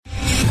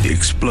The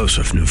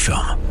explosive new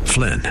film,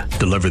 Flynn,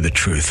 deliver the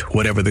truth,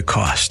 whatever the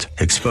cost,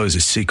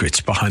 exposes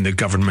secrets behind the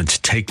government's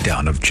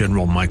takedown of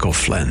General Michael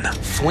Flynn.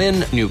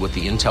 Flynn knew what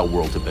the intel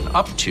world had been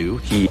up to.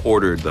 He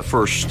ordered the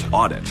first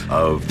audit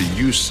of the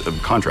use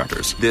of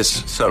contractors.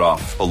 This set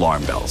off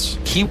alarm bells.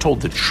 He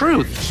told the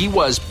truth. He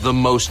was the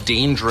most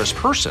dangerous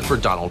person for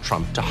Donald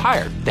Trump to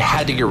hire. They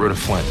had to get rid of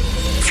Flynn.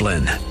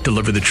 Flynn,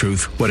 deliver the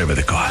truth, whatever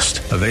the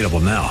cost. Available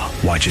now.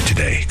 Watch it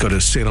today. Go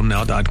to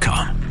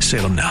salemnow.com.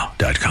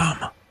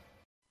 salemnow.com.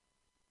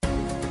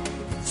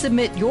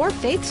 Submit your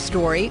faith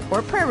story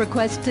or prayer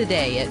request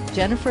today at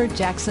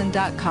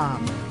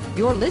jenniferjackson.com.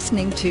 You're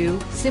listening to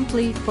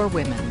Simply for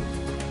Women.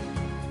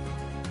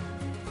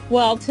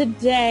 Well,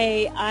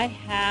 today I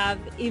have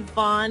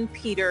Yvonne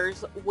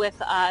Peters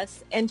with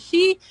us, and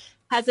she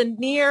has a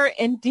near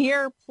and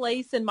dear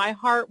place in my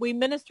heart. We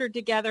ministered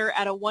together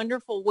at a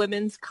wonderful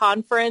women's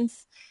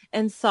conference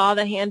and saw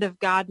the hand of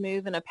God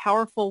move in a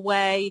powerful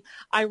way.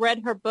 I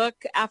read her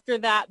book after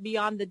that,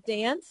 Beyond the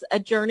Dance, A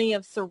Journey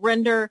of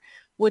Surrender,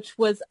 which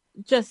was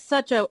just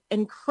such an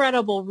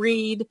incredible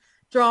read,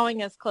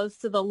 drawing us close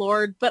to the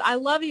Lord. But I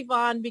love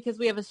Yvonne because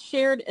we have a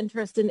shared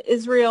interest in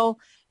Israel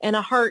and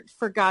a heart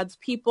for God's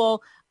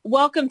people.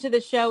 Welcome to the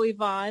show,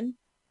 Yvonne.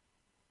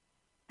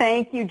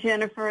 Thank you,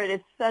 Jennifer. It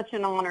is such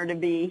an honor to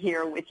be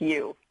here with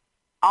you.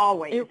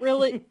 Always.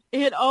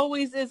 It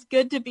always is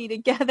good to be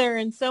together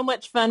and so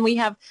much fun. We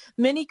have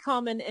many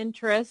common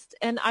interests,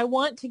 and I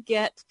want to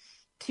get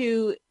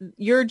to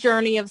your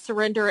journey of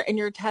surrender and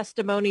your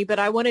testimony, but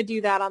I want to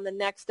do that on the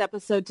next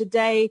episode.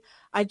 Today,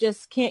 I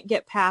just can't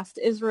get past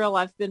Israel.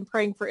 I've been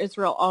praying for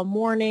Israel all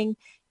morning,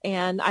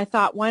 and I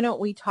thought, why don't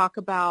we talk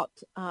about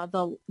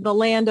the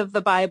land of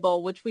the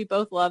Bible, which we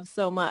both love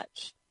so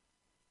much.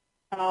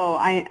 Oh,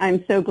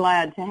 I'm so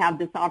glad to have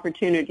this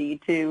opportunity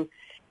to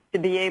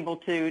be able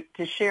to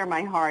share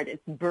my heart.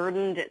 It's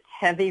burdened, it's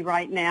heavy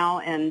right now,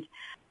 and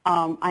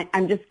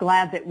I'm just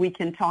glad that we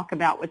can talk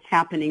about what's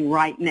happening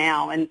right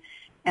now and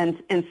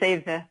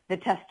save the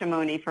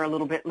testimony for a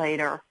little bit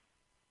later.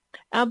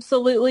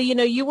 Absolutely. You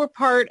know, you were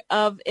part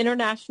of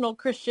International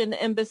Christian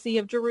Embassy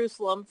of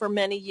Jerusalem for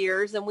many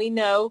years, and we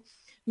know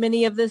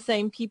many of the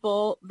same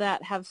people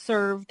that have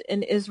served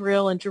in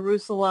Israel and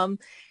Jerusalem.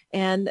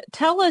 And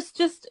tell us,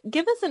 just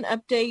give us an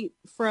update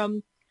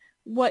from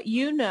what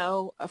you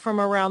know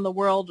from around the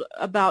world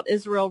about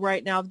Israel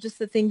right now, just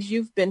the things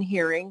you've been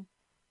hearing.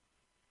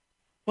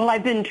 Well,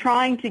 I've been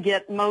trying to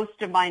get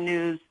most of my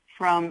news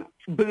from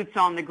boots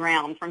on the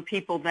ground, from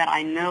people that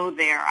I know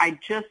there. I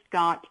just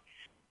got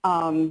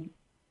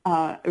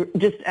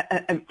just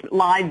a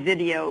live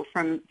video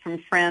from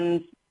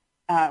friends.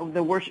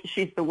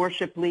 She's the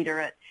worship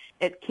leader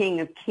at King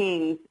of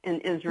Kings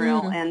in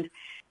Israel, and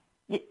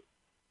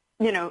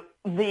you know,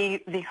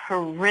 the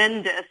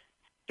horrendous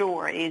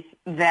stories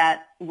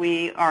that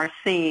we are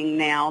seeing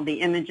now, the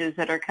images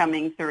that are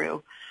coming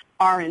through,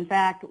 are in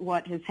fact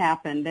what has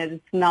happened. That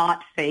it's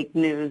not fake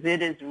news;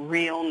 it is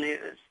real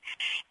news.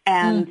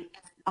 And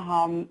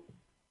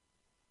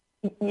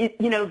you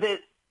know,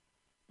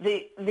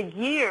 the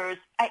years.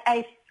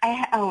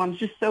 I'm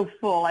just so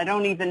full. I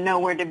don't even know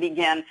where to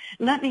begin.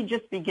 Let me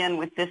just begin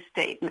with this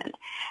statement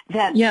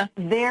that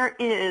there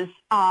is.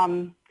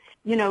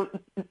 You know,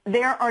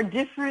 there are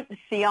different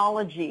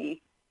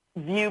theology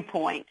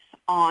viewpoints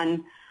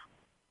on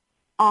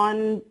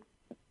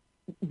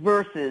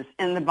verses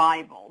in the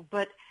Bible,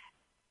 but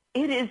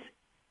it is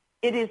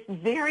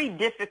very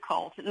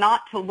difficult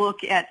not to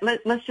look at,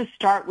 let's just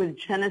start with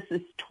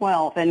Genesis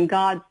 12 and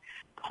God's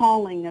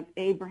calling of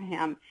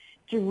Abraham.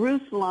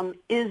 Jerusalem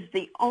is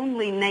the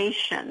only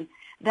nation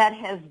that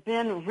has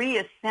been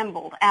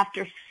reassembled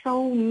after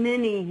so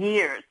many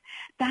years,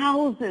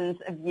 thousands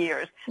of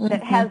years,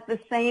 that has the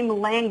same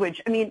language.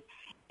 I mean,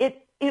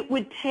 it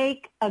would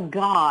take a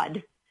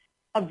God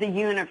of the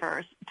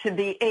universe to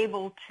be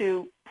able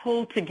to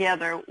pull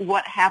together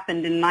what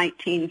happened in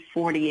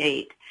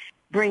 1948,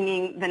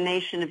 bringing the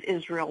nation of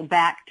Israel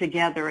back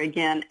together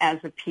again as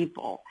a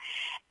people.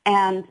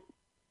 And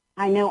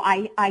I know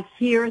I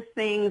hear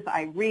things,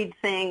 I read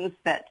things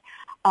that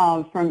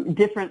from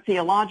different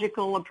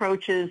theological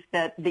approaches,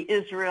 that the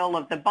Israel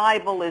of the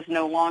Bible is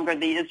no longer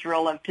the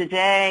Israel of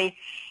today.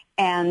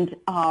 And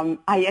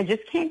I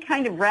just can't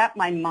kind of wrap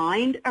my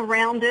mind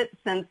around it,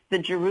 since the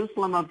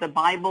Jerusalem of the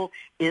Bible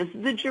is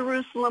the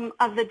Jerusalem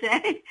of the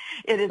day.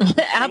 It is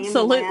the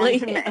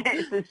absolutely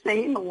it's the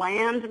same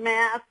land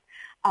mass.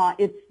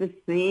 It's the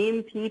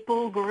same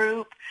people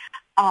group.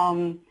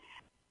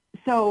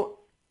 So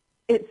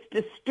it's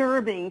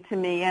disturbing to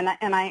me, and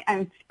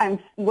I'm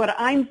what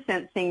I'm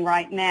sensing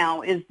right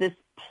now is this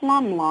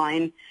plumb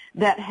line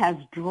that has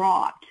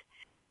dropped,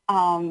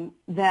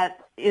 that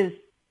is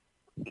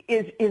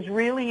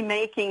really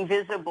making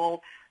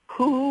visible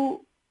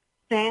who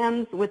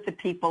stands with the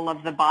people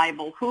of the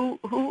Bible, who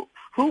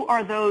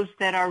are those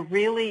that are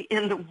really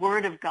in the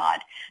Word of God,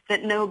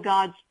 that know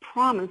God's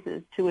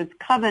promises to His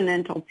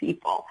covenantal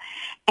people.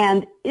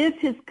 And if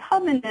His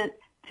covenant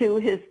to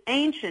His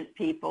ancient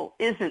people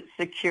isn't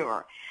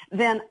secure,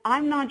 then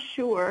I'm not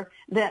sure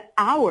that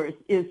ours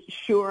is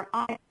sure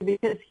either,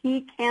 because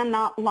he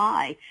cannot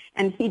lie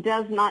and he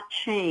does not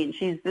change.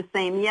 He's the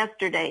same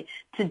yesterday,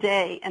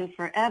 today, and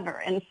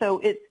forever. And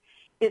so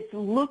it's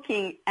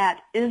looking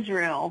at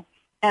Israel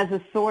as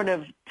a sort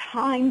of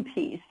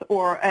timepiece,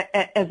 or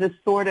as a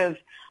sort of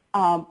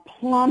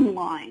plumb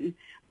line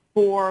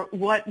for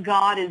what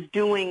God is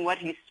doing, what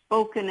he's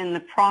spoken in the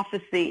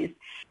prophecies,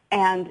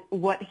 and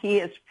what he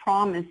has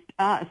promised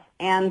us.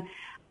 And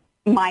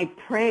my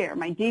prayer,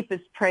 my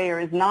deepest prayer,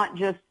 is not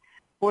just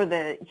for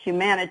the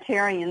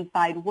humanitarian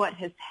side. What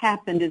has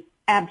happened is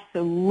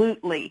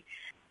absolutely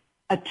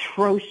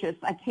atrocious.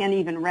 I can't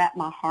even wrap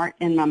my heart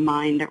and my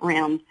mind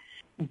around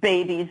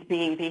babies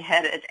being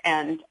beheaded,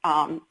 and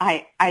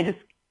I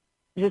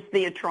just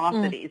the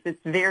atrocities. It's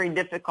very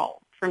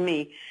difficult for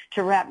me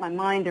to wrap my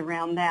mind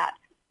around that.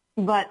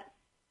 But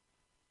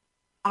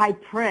I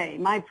pray,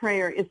 my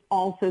prayer is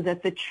also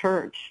that the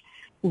church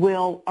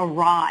will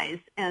arise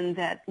and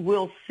that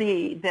we'll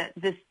see that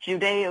this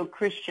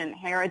Judeo-Christian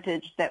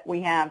heritage that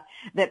we have,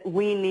 that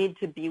we need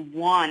to be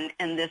one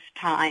in this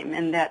time,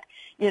 and that,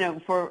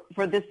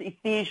 for this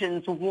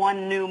Ephesians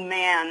one new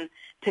man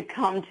to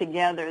come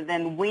together,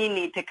 then we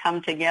need to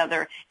come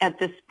together at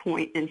this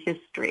point in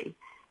history.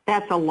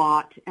 That's a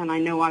lot, and I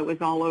know I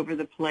was all over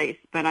the place,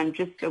 but I'm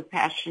just so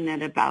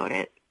passionate about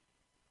it.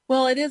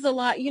 Well, it is a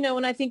lot.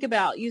 When I think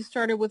about, you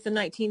started with the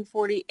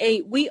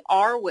 1948, we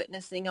are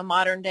witnessing a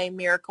modern day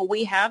miracle.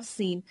 We have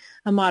seen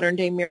a modern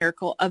day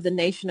miracle of the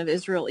nation of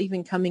Israel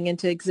even coming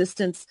into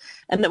existence.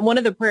 And one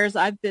of the prayers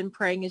I've been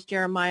praying is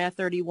Jeremiah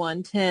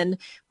 31:10,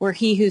 where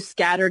he who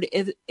scattered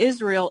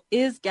Israel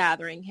is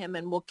gathering him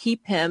and will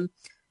keep him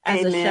as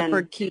Amen. a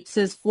shepherd keeps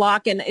his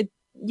flock. And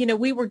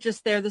we were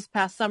just there this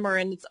past summer,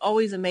 and it's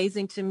always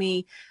amazing to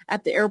me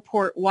at the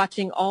airport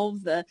watching all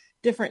of the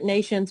different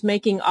nations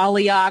making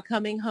aliyah,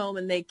 coming home,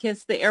 and they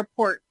kiss the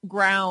airport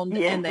ground.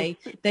 Yes. And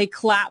they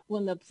clap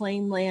when the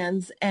plane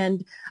lands.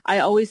 And I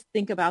always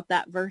think about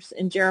that verse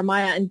in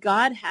Jeremiah, and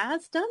God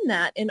has done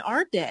that in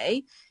our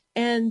day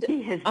and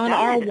on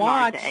our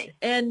watch.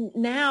 And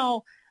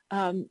now,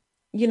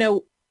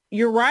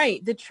 you're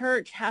right. The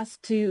church has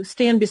to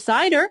stand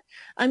beside her.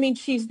 I mean,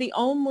 she's the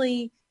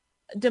only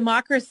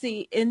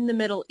democracy in the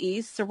Middle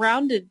East,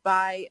 surrounded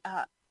by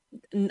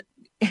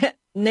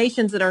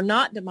nations that are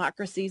not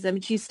democracies. I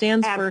mean, she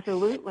stands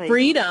Absolutely. for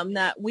freedom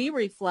that we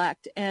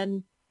reflect,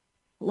 and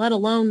let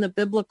alone the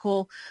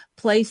biblical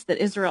place that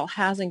Israel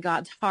has in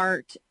God's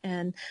heart.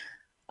 And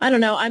I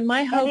don't know.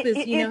 My hope is,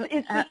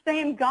 it's the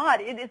same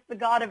God. It is the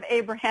God of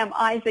Abraham,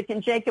 Isaac,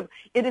 and Jacob.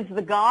 It is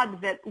the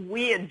God that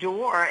we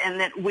adore and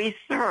that we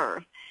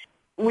serve.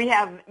 We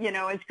have,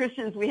 as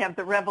Christians, we have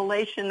the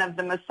revelation of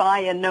the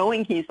Messiah,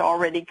 knowing he's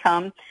already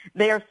come.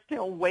 They are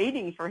still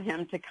waiting for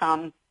him to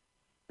come.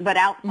 But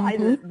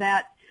outside of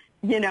that,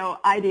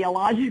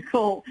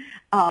 ideological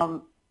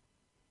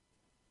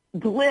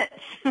glitch,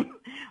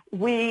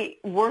 we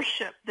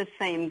worship the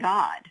same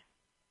God.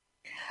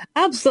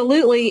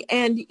 Absolutely.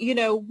 And,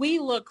 we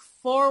look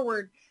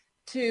forward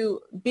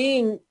to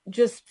being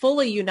just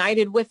fully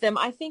united with them.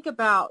 I think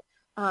about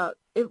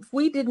if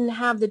we didn't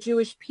have the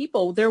Jewish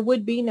people, there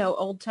would be no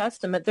Old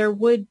Testament. There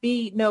would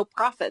be no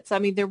prophets. I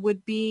mean, there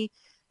would be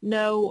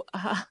no,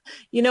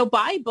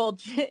 Bible.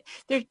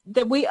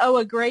 That we owe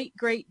a great,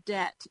 great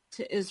debt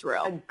to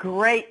Israel. A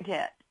great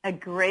debt.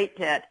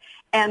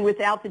 And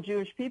without the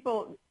Jewish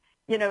people,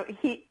 Jennifer,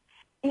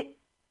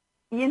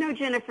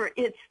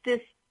 it's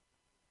this,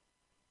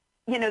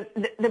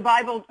 the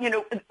Bible,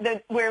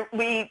 where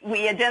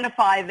we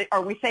identify,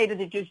 or we say to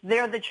the Jews,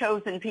 they're the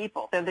chosen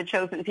people. They're the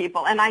chosen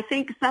people. And I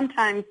think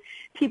sometimes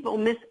people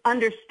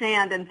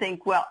misunderstand and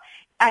think, well,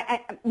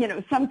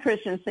 some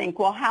Christians think,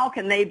 well, how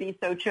can they be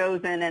so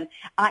chosen? And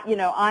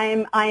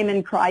I'm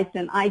in Christ,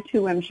 and I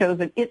too am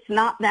chosen. It's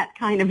not that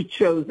kind of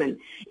chosen.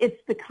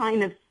 It's the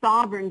kind of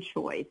sovereign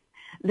choice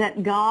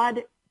that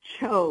God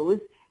chose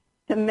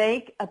to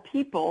make a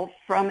people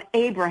from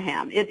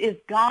Abraham. It is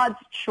God's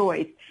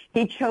choice.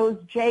 He chose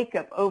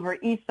Jacob over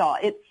Esau.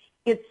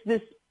 It's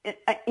this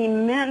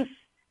immense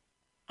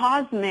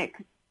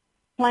cosmic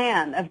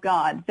plan of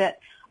God that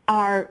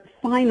our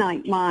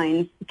finite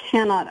minds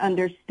cannot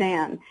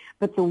understand.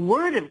 But the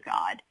Word of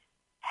God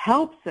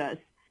helps us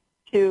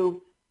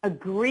to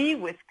agree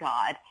with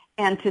God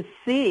and to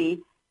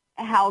see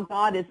how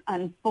God is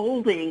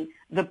unfolding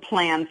the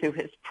plan through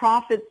his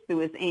prophets, through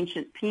his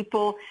ancient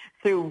people,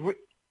 through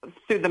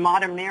the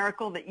modern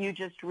miracle that you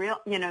just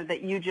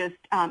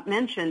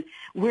mentioned.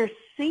 We're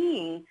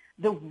seeing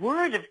the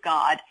Word of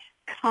God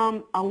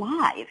come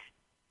alive.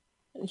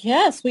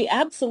 Yes, we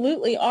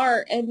absolutely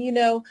are. And,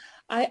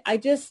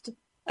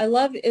 I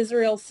love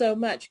Israel so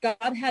much.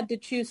 God had to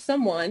choose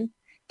someone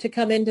to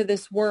come into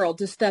this world,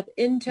 to step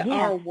into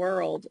our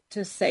world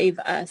to save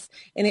us.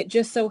 And it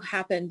just so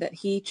happened that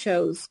he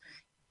chose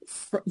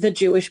the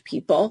Jewish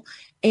people.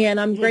 And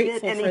I'm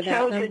grateful for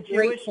that. I'm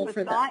grateful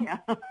for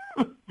that.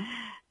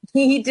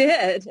 He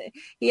did.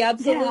 He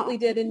absolutely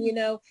did. And,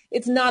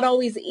 it's not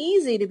always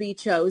easy to be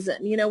chosen.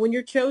 When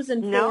you're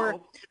chosen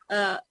for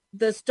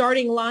the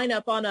starting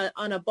lineup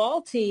on a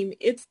ball team,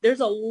 there's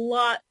a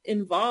lot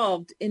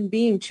involved in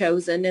being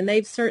chosen, and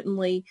they've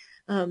certainly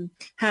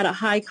had a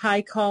high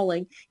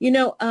calling.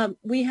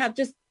 We have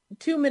just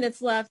 2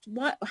 minutes left.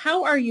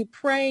 How are you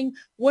praying?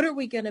 What are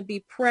we going to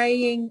be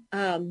praying?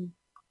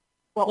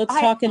 Let's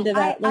talk into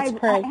that. Let's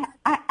pray.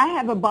 I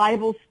have a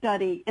Bible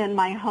study in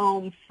my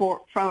home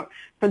for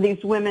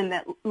these women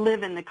that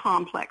live in the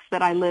complex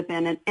that I live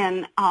in,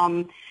 and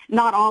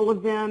not all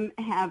of them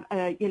have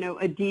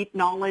a deep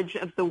knowledge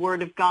of the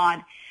Word of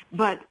God.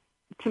 But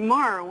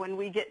tomorrow, when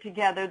we get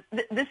together,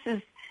 this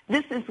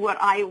is what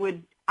I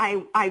would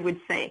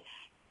say.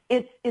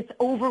 It's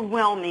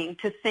overwhelming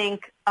to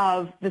think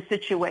of the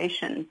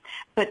situation,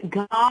 but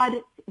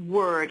God's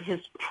Word, His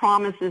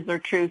promises are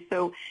true.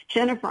 So,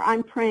 Jennifer,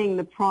 I'm praying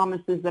the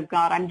promises of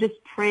God. I'm just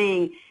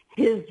praying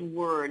His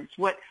words,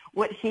 what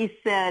He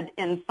said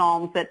in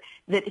Psalms, that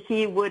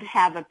He would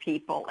have a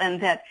people,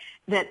 and that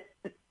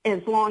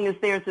as long as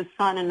there's a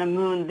sun and a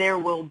moon, there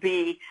will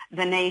be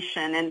the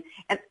nation,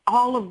 and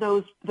all of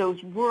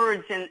those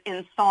words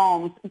in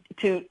Psalms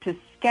to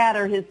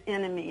scatter His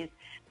enemies.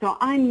 So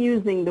I'm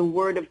using the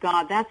Word of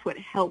God. That's what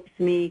helps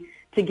me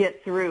to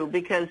get through,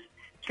 because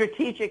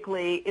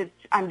strategically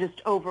I'm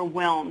just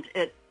overwhelmed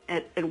at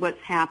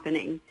what's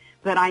happening.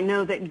 But I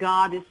know that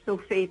God is so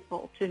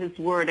faithful to His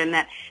Word, and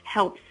that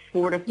helps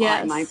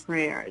fortify my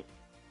prayers.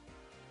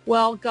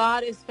 Well,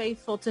 God is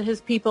faithful to His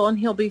people, and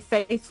He'll be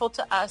faithful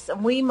to us.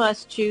 And we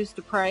must choose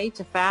to pray,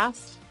 to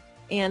fast.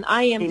 And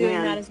I am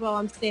doing that as well.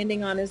 I'm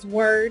standing on His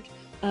Word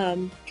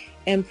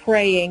and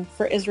praying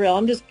for Israel.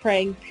 I'm just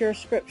praying pure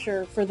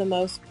Scripture for the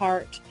most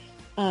part.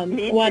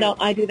 Why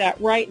don't I do that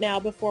right now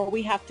before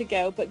we have to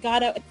go? But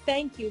God, I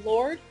thank you,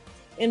 Lord.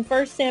 In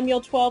 1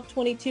 Samuel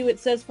 12:22, it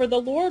says, "For the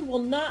Lord will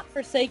not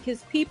forsake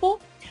His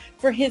people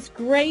for His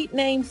great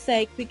name's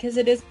sake, because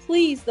it has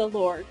pleased the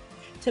Lord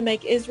to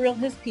make Israel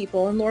His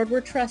people." And Lord,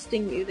 we're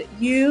trusting you that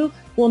you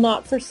will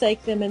not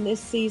forsake them in this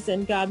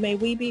season. God, may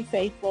we be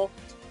faithful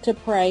to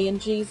pray in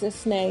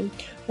Jesus' name.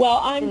 Well,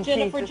 I'm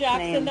Jennifer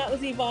Jackson. That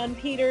was Yvonne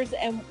Peters,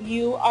 and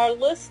you are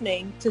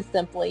listening to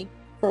Simply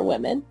for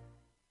Women.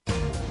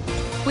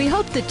 We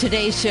hope that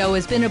today's show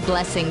has been a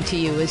blessing to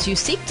you as you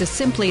seek to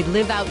simply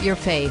live out your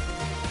faith.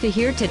 To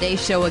hear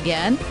today's show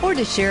again or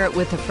to share it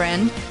with a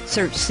friend,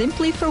 search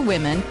Simply for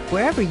Women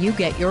wherever you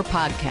get your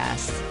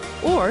podcasts.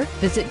 Or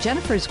visit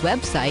Jennifer's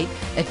website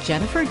at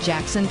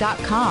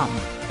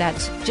jenniferjackson.com.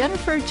 That's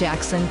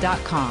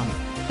jenniferjackson.com.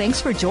 Thanks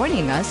for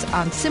joining us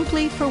on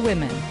Simply for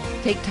Women.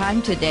 Take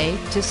time today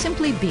to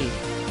simply be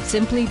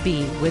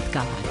with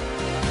God.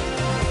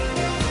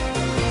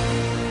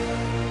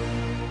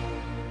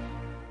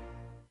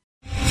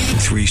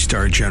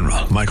 3-star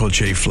General Michael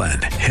J.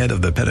 Flynn, head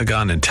of the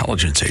Pentagon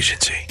Intelligence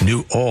Agency,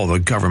 knew all the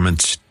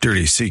government's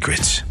dirty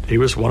secrets. He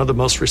was one of the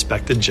most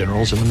respected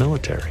generals in the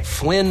military.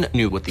 Flynn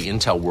knew what the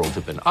intel world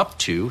had been up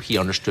to. He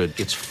understood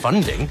its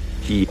funding.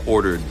 He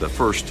ordered the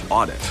first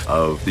audit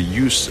of the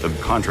use of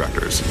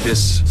contractors.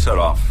 This set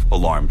off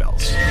alarm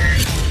bells.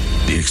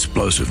 The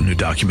explosive new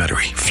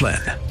documentary,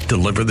 Flynn,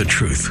 Deliver the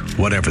Truth,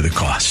 Whatever the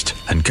Cost,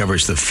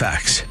 uncovers the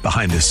facts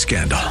behind this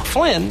scandal.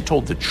 Flynn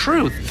told the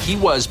truth. He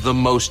was the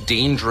most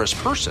dangerous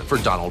person for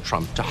Donald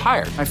Trump to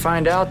hire. I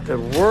find out the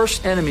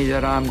worst enemy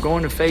that I'm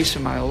going to face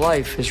in my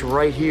life is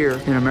right here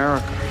in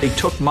America. They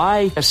took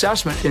my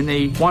assessment and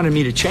they wanted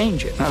me to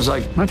change it. And I was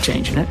like, I'm not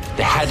changing it.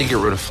 They had to get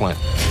rid of Flynn.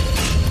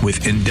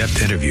 With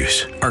in-depth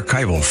interviews,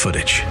 archival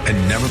footage,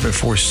 and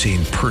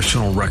never-before-seen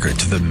personal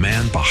records of the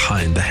man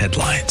behind the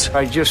headlines.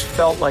 I just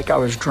felt like I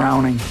was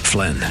drowning.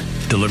 Flynn,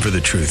 Deliver the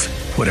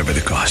Truth, Whatever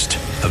the Cost.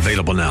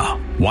 Available now.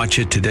 Watch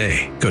it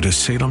today. Go to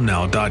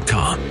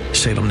salemnow.com.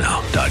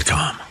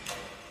 salemnow.com.